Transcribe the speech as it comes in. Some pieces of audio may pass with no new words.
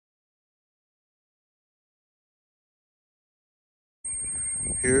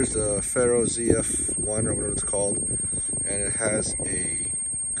Here's the Fero ZF1 or whatever it's called, and it has a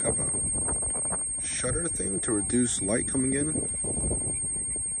kind of a shutter thing to reduce light coming in.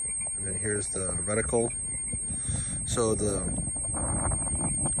 And then here's the reticle. So the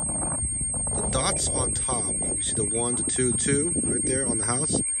dots on top, you see the 1 to 2, 2 right there on the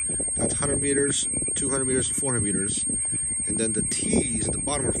house. That's 100 meters, 200 meters, 400 meters. And then the T's at the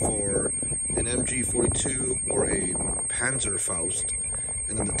bottom are for an MG42 or a Panzerfaust.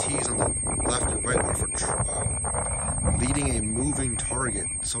 And then the T's on the left and right are for leading a moving target,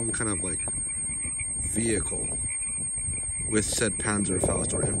 some kind of like vehicle with said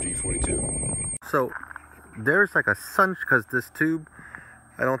Panzerfaust or MG42. So there's like a because this tube,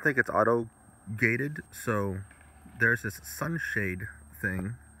 I don't think it's auto gated, so there's this sunshade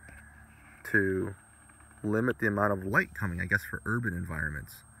thing to limit the amount of light coming, I guess, for urban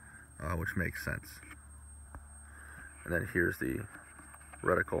environments, which makes sense. And then here's the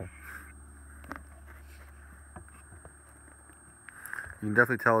reticle. You can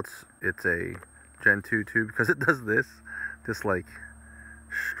definitely tell it's a Gen 2 tube because it does this like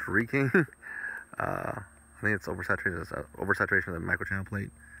streaking. I think it's oversaturation of the microchannel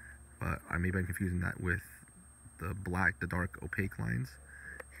plate, but I maybe I'm confusing that with the dark opaque lines.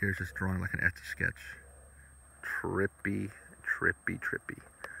 Here's just drawing like an Etch-a-Sketch. Trippy.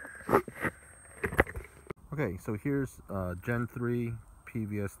 Okay, so here's Gen 3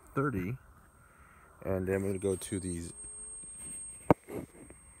 PVS 30, and then I'm going to go to the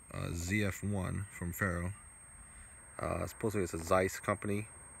ZF1 from Fero. Supposedly it's a Zeiss company.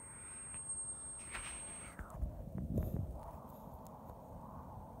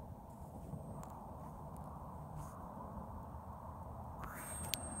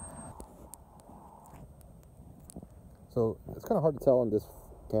 So it's kind of hard to tell on this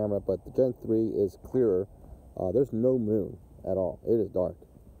camera, but the Gen 3 is clearer. There's no moon at all. It is dark.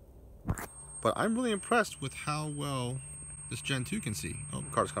 But I'm really impressed with how well this Gen 2 can see. Oh,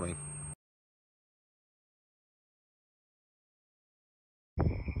 car's coming.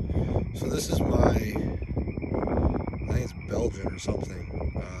 So this is I think it's Belgian or something.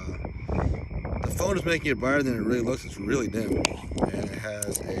 The phone is making it brighter than it really looks. It's really dim. And it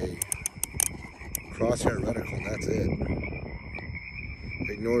has a crosshair reticle, and that's it.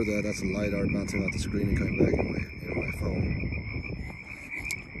 Ignore that, that's a LiDAR bouncing off the screen and coming back in my phone.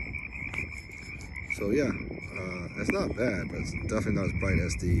 So yeah, it's not bad, but it's definitely not as bright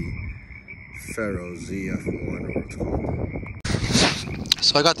as the Fero ZF1 or what it's called.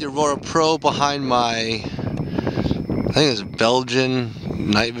 So I got the Aurora Pro behind my, I think it's Belgian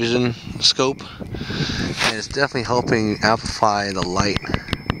night vision scope, and it's definitely helping amplify the light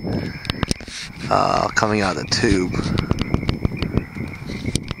coming out of the tube.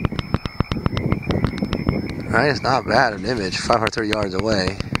 Alright, it's not bad an image, 530 yards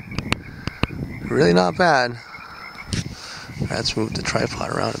away. Really not bad. Let's move the tripod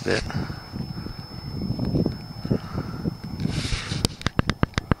around a bit.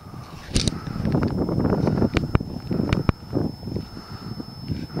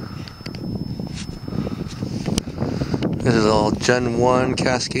 This is all Gen 1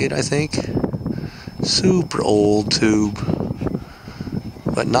 Cascade, I think. Super old tube,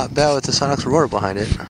 but not bad with the Sonox Aurora behind it.